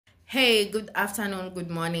Hey, good afternoon, good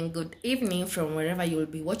morning, good evening from wherever you will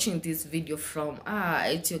be watching this video from.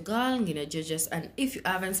 It's your girl Ngina Judges, and if you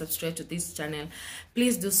haven't subscribed to this channel,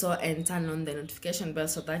 please do so and turn on the notification bell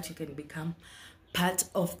so that you can become part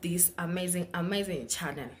of this amazing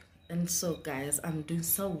channel. And so guys, I'm doing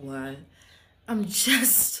so well. I'm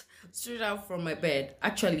just straight out from my bed.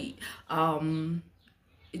 Actually,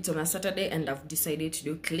 it's on a Saturday and I've decided to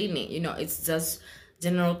do cleaning. It's just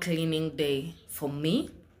general cleaning day for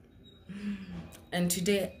me. And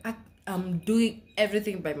today I'm doing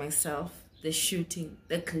everything by myself: the shooting,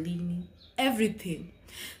 the cleaning, everything.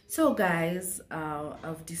 So guys,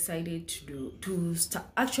 I've decided to start.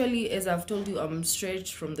 Actually, as I've told you, I'm straight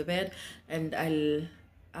from the bed, and I'll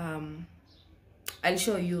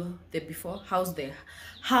show you the before, how the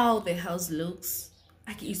house looks.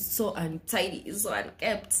 Like, it's so untidy, it's so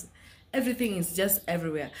unkept, everything is just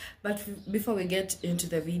everywhere. But before we get into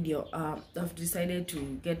the video, I've decided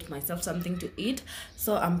to get myself something to eat,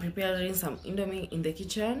 so I'm preparing some indomie in the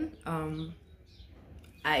kitchen.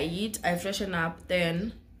 I eat, I freshen up,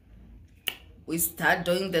 then we start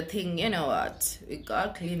doing the thing. You know what, we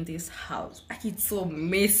gotta clean this house. Like, it's so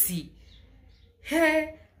messy.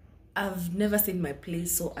 Hey, I've never seen my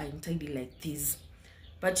place so untidy like this.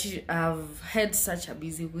 But I've had such a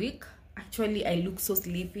busy week. Actually, I look so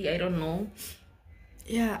sleepy, I don't know.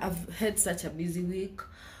 Yeah, I've had such a busy week.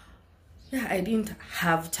 Yeah, I didn't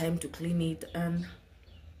have time to clean it, and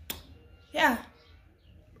yeah,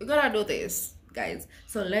 we gotta do this, guys.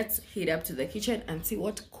 So let's head up to the kitchen and see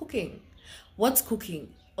what's cooking.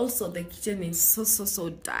 Also, the kitchen is so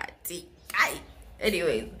dirty.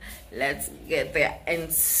 Anyways, let's get there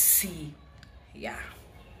and see. Yeah,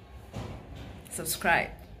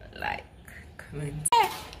 subscribe, like, comment.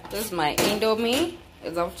 This is my indomie.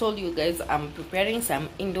 As I've told you guys, I'm preparing some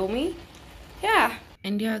indomie. Yeah,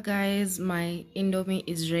 and yeah guys, my indomie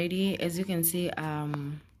is ready. As you can see,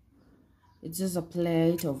 it's just a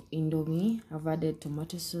plate of indomie. I've added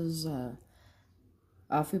tomato sauce,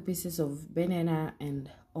 a few pieces of banana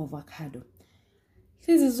and avocado.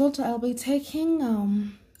 This is what I'll be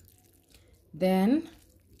taking. Then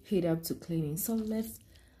head up to cleaning. So let's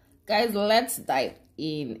dive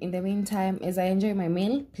in the meantime, as I enjoy my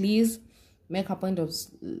meal, please make a point of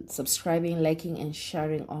subscribing, liking and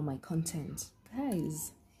sharing all my content,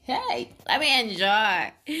 guys. Hey, let me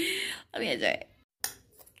enjoy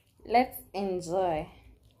let's enjoy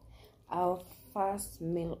our first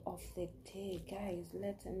meal of the day, guys.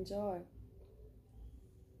 Let's enjoy.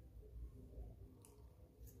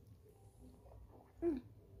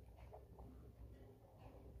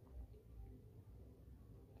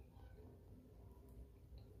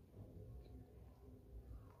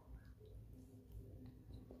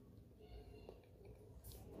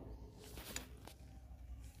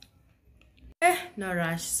 No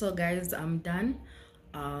rush. So guys, I'm done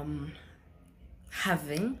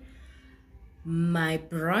having my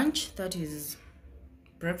brunch, that is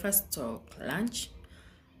breakfast or lunch.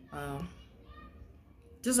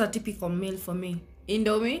 Just a typical meal for me,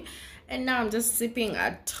 indomie, and now I'm just sipping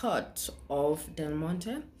a tot of Del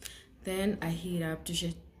Monte. Then I heat up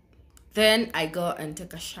to then I go and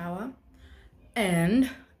take a shower,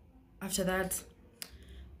 and after that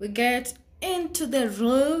we get into the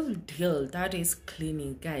real deal, that is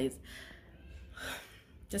cleaning, guys.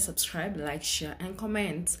 Just subscribe, like, share and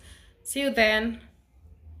comment. See you then.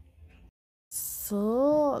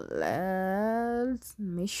 So let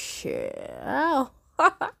me share.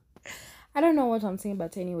 I don't know what I'm saying,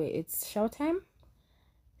 but anyway, it's show time.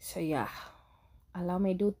 So yeah, allow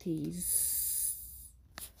me do this.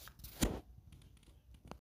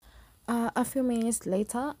 A few minutes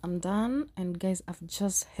later, I'm done, and guys, I've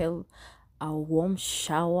just held a warm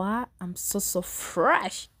shower. I'm so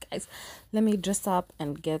fresh, guys. Let me dress up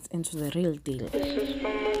and get into the real deal. This is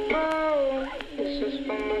from my phone. This is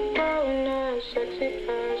from my phone. Now sexy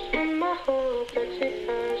ass from my whole sexy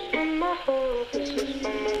ass from my whole. This is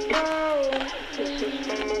from my phone. This is from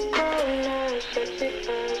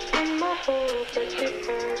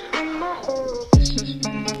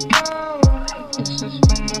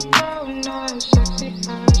my phone. Now sexy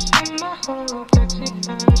ass from my whole sexy ass from my whole.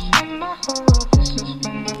 This is from my phone.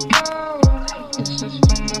 This is from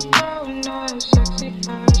my phone. Now sexy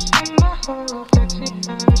ass from my whole sexy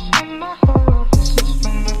ass from my whole. This is from my phone.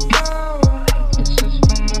 This is from my phone.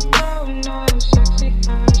 Now sexy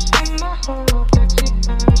ass from my whole sexy ass from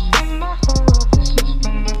my whole.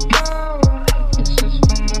 This is from my phone. This is from my phone. Now sexy ass from my whole sexy ass from my whole. This is from my phone. This is from my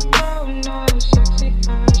phone. Now sexy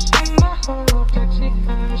ass from my whole sexy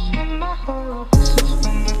ass from my whole. This is from my phone. This is from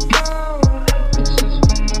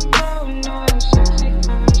my phone. Now sexy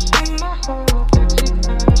ass from my whole sexy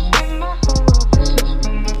ass from my whole. This is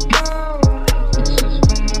from my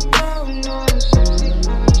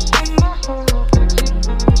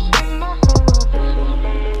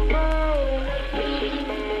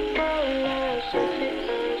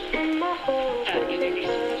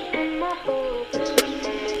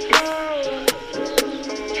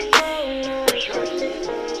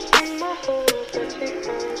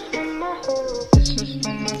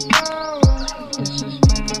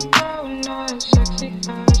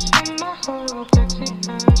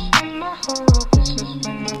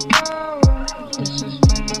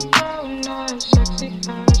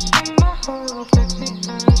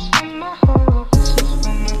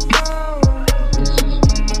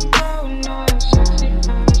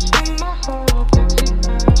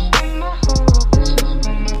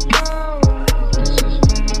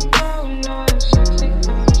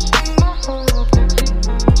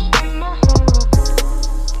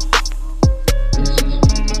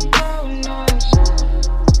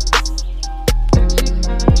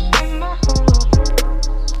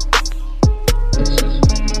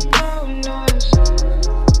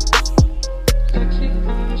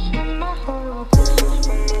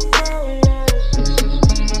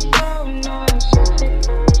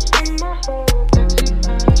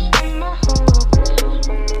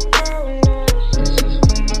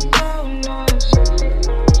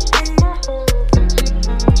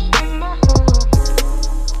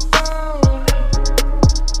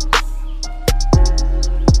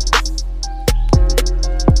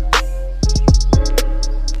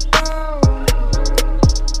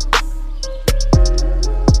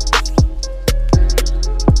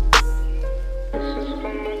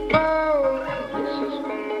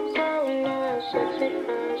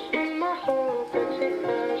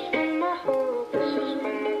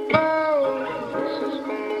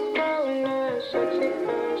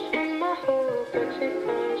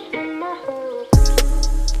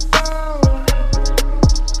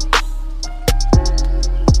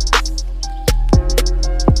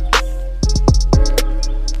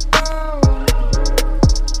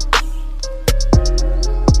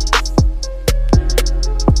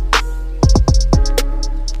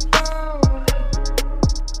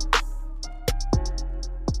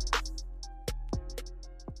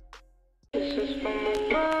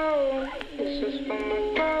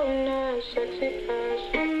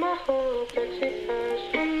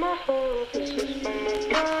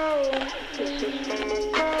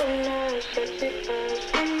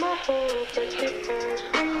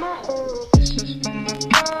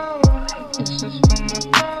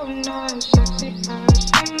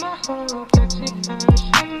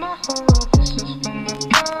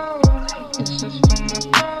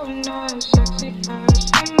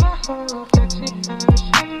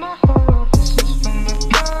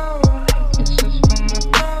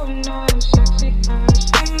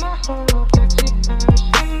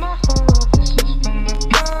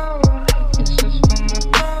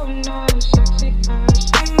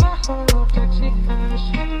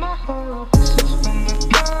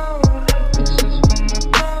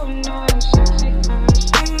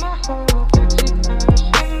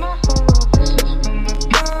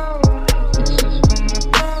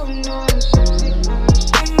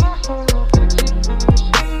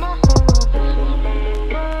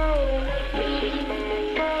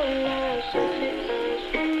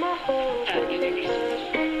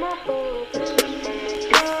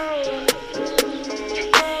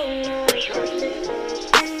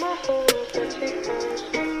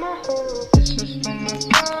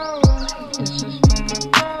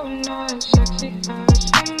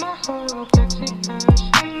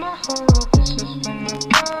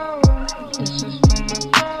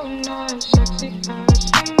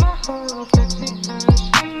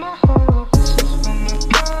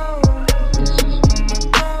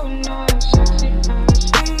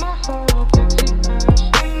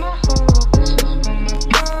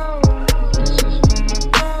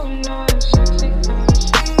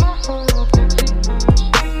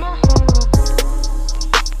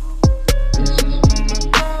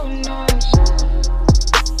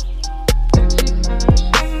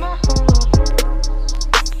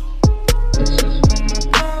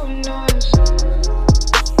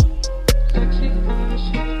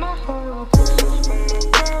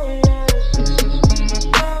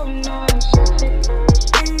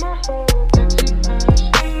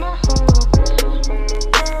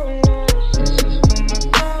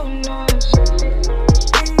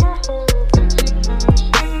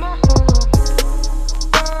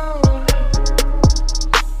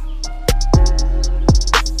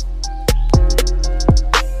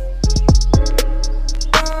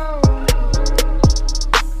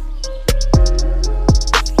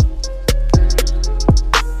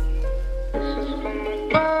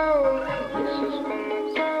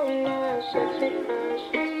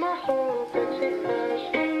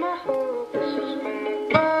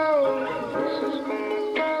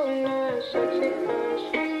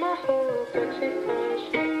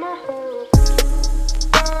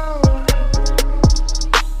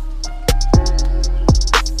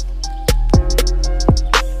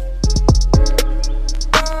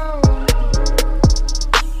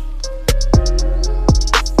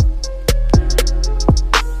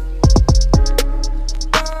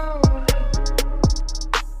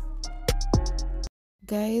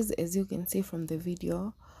as you can see from the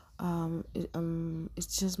video,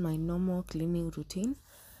 it's just my normal cleaning routine.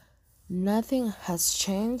 Nothing has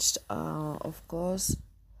changed. Of course,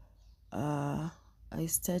 I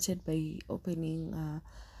started by opening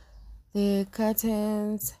the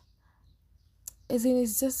curtains. As in,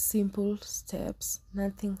 it's just simple steps.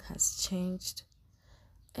 Nothing has changed.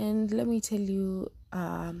 And let me tell you,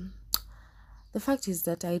 the fact is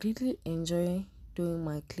that I really enjoy doing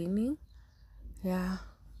my cleaning. Yeah.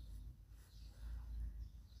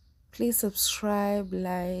 Please subscribe,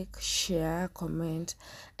 like, share, comment.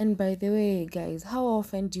 And by the way, guys, how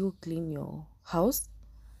often do you clean your house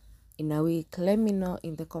in a week? Let me know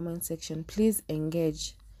in the comment section. Please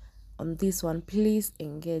engage on this one. Please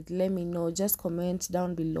engage. Let me know. Just comment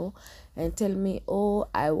down below and tell me, oh,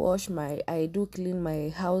 I do clean my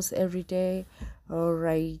house every day, or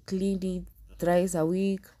I clean it thrice a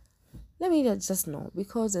week. Let me just know,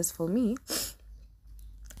 because as for me,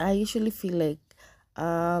 I usually feel like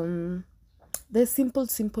the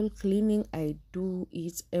simple cleaning, I do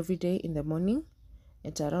it every day in the morning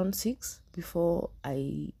at around 6 before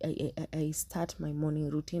I start my morning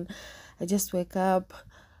routine. I just wake up,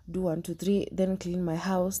 do 1 2 3, then clean my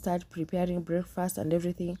house, start preparing breakfast and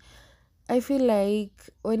everything. I feel like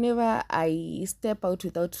whenever I step out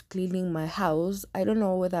without cleaning my house, I don't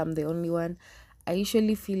know whether I'm the only one, I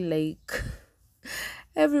usually feel like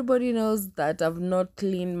everybody knows that I've not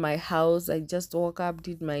cleaned my house. I just woke up,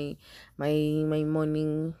 did my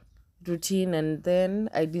morning routine, and then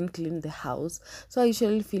I didn't clean the house. So I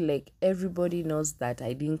usually feel like everybody knows that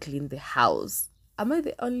I didn't clean the house. Am I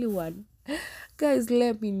the only one? Guys,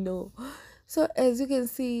 let me know. So as you can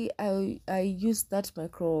see, I used that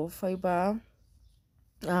microfiber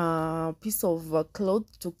piece of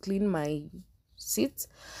cloth to clean my seats,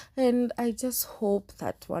 and I just hope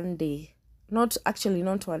that one day, not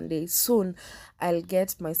one day, soon, I'll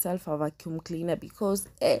get myself a vacuum cleaner, because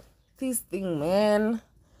this thing, man,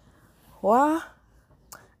 what?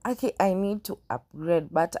 Okay, I need to upgrade.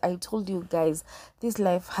 But I told you guys, this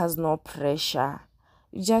life has no pressure.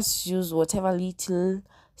 You just use whatever little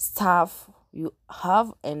stuff you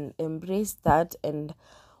have and embrace that and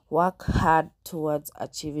work hard towards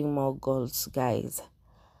achieving more goals, guys.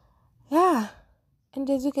 Yeah. And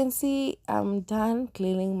as you can see, I'm done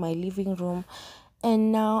cleaning my living room,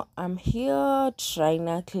 and now I'm here trying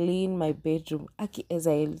to clean my bedroom. Okay, as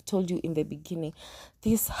I told you in the beginning,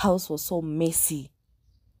 this house was so messy.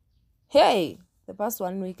 Hey, the past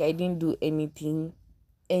 1 week I didn't do anything,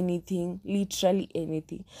 literally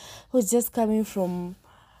anything. I was just coming from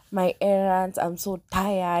my errands. I'm so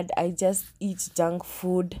tired. I just eat junk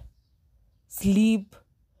food, sleep,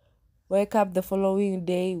 wake up the following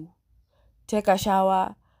day, take a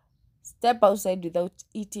shower, step outside without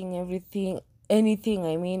eating anything,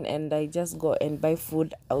 I mean, and I just go and buy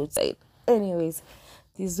food outside. Anyways,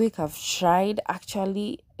 this week I've tried,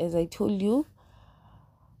 actually, as I told you.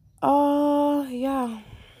 Oh, yeah.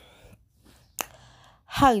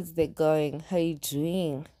 How is it going? How you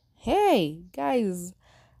doing? Hey, guys.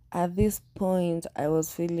 At this point, I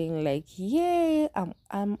was feeling like, yay,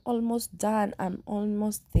 I'm almost done. I'm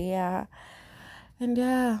almost there. And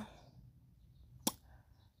yeah,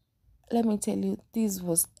 let me tell you, this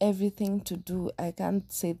was everything to do. I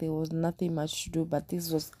can't say there was nothing much to do, but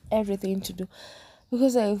this was everything to do,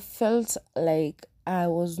 because I felt like I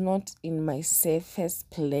was not in my safest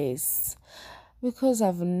place, because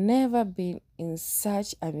I've never been in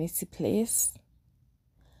such a messy place.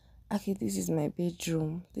 Okay, this is my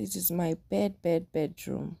bedroom. This is my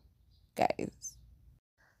bedroom, guys.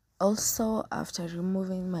 Also, after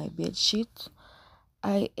removing my bed sheet,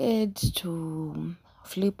 I had to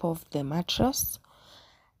flip off the mattress.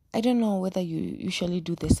 I don't know whether you usually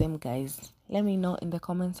do the same, guys. Let me know in the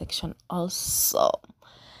comment section also.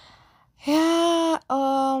 Yeah,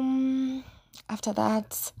 after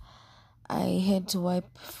that, I had to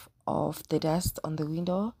wipe off the dust on the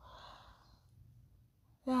window.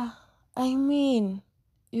 Yeah, I mean,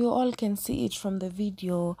 you all can see it from the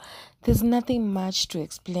video. There's nothing much to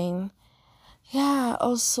explain. Yeah,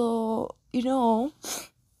 also,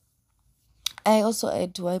 I also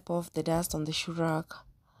had to wipe off the dust on the shoe rack.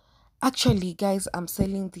 Actually, guys, I'm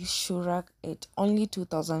selling this shoe rack at only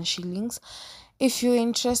 2,000 shillings. If you're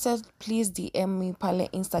interested, please DM me pale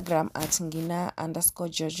Instagram at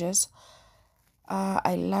ngina_Georges.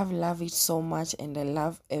 I love it so much, and I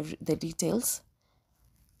love the details.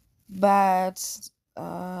 But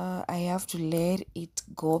I have to let it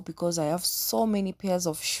go because I have so many pairs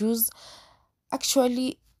of shoes.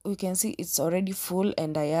 Actually, we can see it's already full,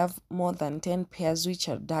 and I have more than 10 pairs which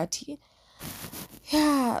are dirty.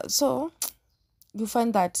 Yeah, so you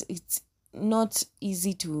find that it's not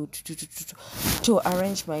easy to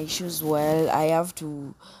arrange my shoes well. I have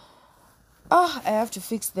to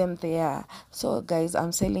fix them there. So guys,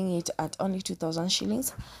 I'm selling it at only 2,000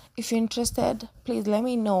 shillings. If you're interested, please let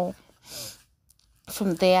me know.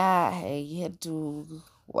 From there, I had to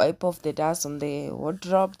wipe off the dust on the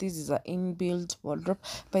wardrobe. This is an inbuilt wardrobe.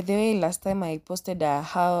 By the way, last time I posted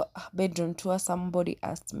a bedroom tour, somebody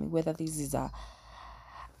asked me whether this is a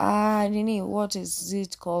Nini, what is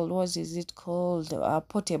it called?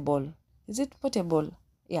 Portable. Is it portable?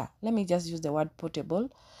 Yeah, let me just use the word portable.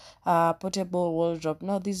 Portable wardrobe.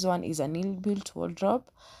 No, this one is an inbuilt wardrobe.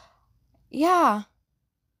 Yeah,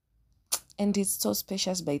 and it's so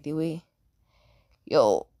spacious, by the way.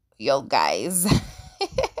 Yo guys.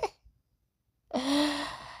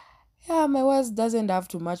 Yeah, my words doesn't have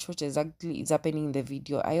too much what exactly is happening in the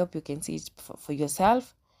video. I hope you can see it for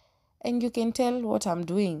yourself and you can tell what I'm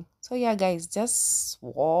doing. So yeah guys, just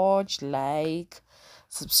watch, like,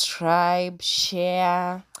 subscribe,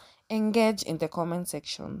 share, engage in the comment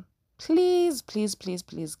section, please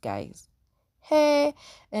guys. Hey,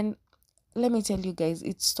 and let me tell you guys,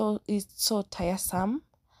 it's so tiresome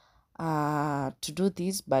to do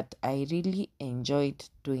this, but I really enjoyed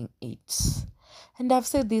doing it. And I've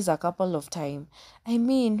said this a couple of times. I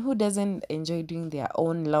mean, who doesn't enjoy doing their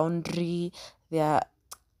own laundry?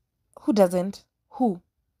 Who doesn't? Who?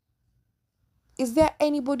 Is there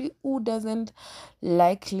anybody who doesn't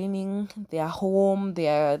like cleaning their home,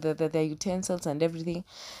 their utensils and everything?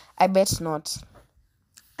 I bet not.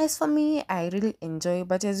 As for me, I really enjoy,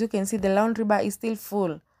 but as you can see, the laundry bar is still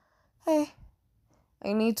full. Hey,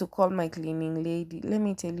 I need to call my cleaning lady. Let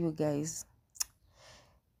me tell you guys,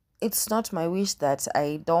 it's not my wish that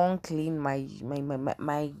I don't clean my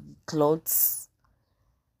clothes.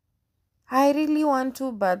 I really want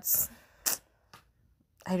to, but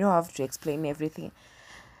I don't have to explain everything.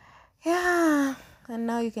 Yeah, and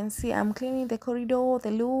now you can see I'm cleaning the corridor,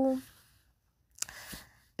 the loo.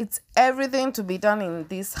 It's everything to be done in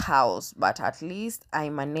this house, but at least I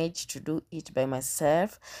managed to do it by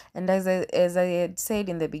myself. And as I had said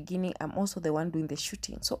in the beginning, I'm also the one doing the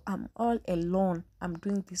shooting, so I'm all alone. I'm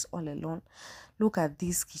doing this all alone. Look at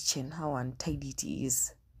this kitchen, how untidy it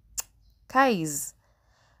is, guys.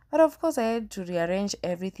 But of course I had to rearrange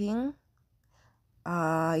everything.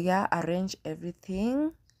 Arrange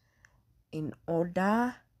everything in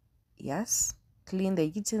order. Yes, clean the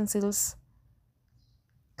utensils,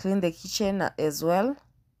 clean the kitchen as well.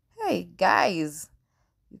 Hey guys,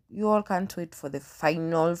 you all can't wait for the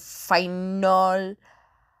final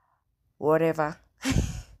whatever.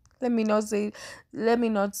 let me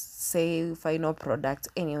not say final product.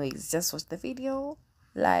 Anyways, just watch the video,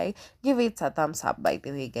 like, give it a thumbs up. By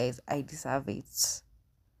the way guys, I deserve it.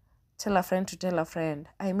 Tell a friend to tell a friend.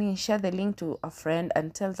 I mean, share the link to a friend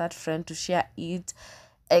and tell that friend to share it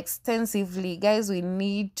extensively. Guys, we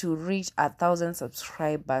need to reach 1,000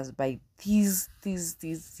 subscribers by this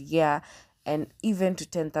year, and even to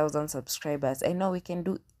 10,000 subscribers. I know we can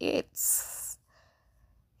do it.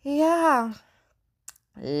 Yeah,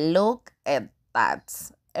 look at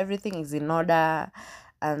that. Everything is in order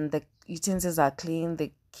and the utensils are clean,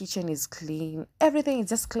 the kitchen is clean, everything is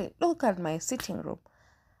just clean. Look at my sitting room.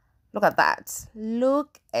 Look at that.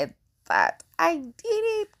 Look at that. I did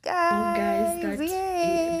it, guys. Guys,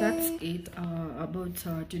 that's it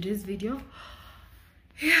about today's video.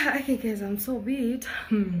 Yeah, okay guys, I'm so beat.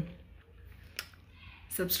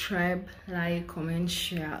 Subscribe, like, comment,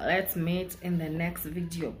 share. Let's meet in the next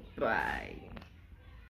video. Bye.